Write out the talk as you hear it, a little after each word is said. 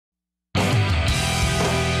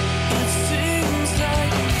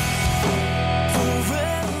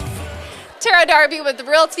Tara Darby with the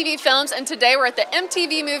Real TV Films, and today we're at the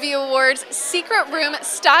MTV Movie Awards Secret Room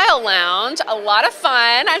Style Lounge. A lot of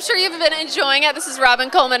fun. I'm sure you've been enjoying it. This is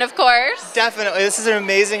Coleman, of course. Definitely. This is an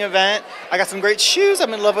amazing event. I got some great shoes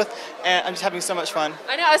I'm in love with, and I'm just having so much fun.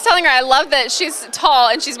 I know. I was telling her I love that she's tall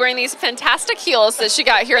and she's wearing these fantastic heels that she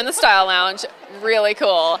got here in the Style Lounge. Really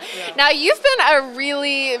cool. Yeah. Now, you've been a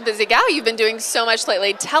really busy gal. You've been doing so much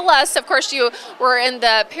lately. Tell us, of course, you were in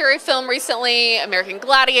the Perry film recently, American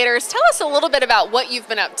Gladiators. Tell us a little bit about what you've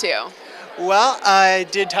been up to. Well, I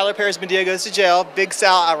did Tyler Perry's Medea Goes to Jail, Big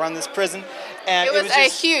Sal. I run this prison. And it was a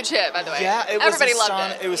huge hit, by the way. Yeah, Everybody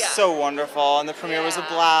loved it. It was so wonderful, and the premiere was a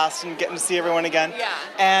blast, and getting to see everyone again. Yeah.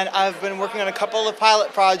 And I've been working on a couple of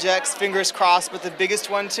pilot projects, fingers crossed, but the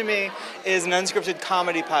biggest one to me is an unscripted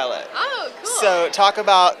comedy pilot. Oh, cool. So talk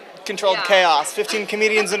about controlled chaos, 15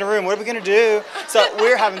 comedians in a room, what are we going to do? So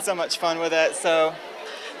we're having so much fun with it. So.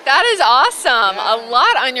 That is awesome. Yeah. A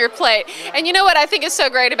lot on your plate. Yeah. And you know what I think is so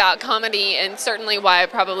great about comedy, and certainly why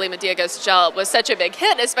probably Medea Goes to Jail was such a big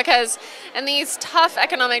hit, is because in these tough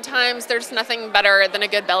economic times, there's nothing better than a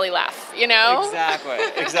good belly laugh, you know? Exactly,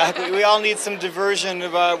 exactly. We all need some diversion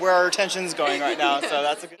of where our attention's going right now, so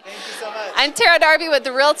that's a good thing. Thank you so much. I'm Tara Darby with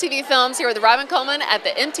the Real TV Films here with Coleman at the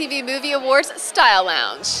MTV Movie Awards Style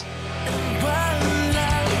Lounge.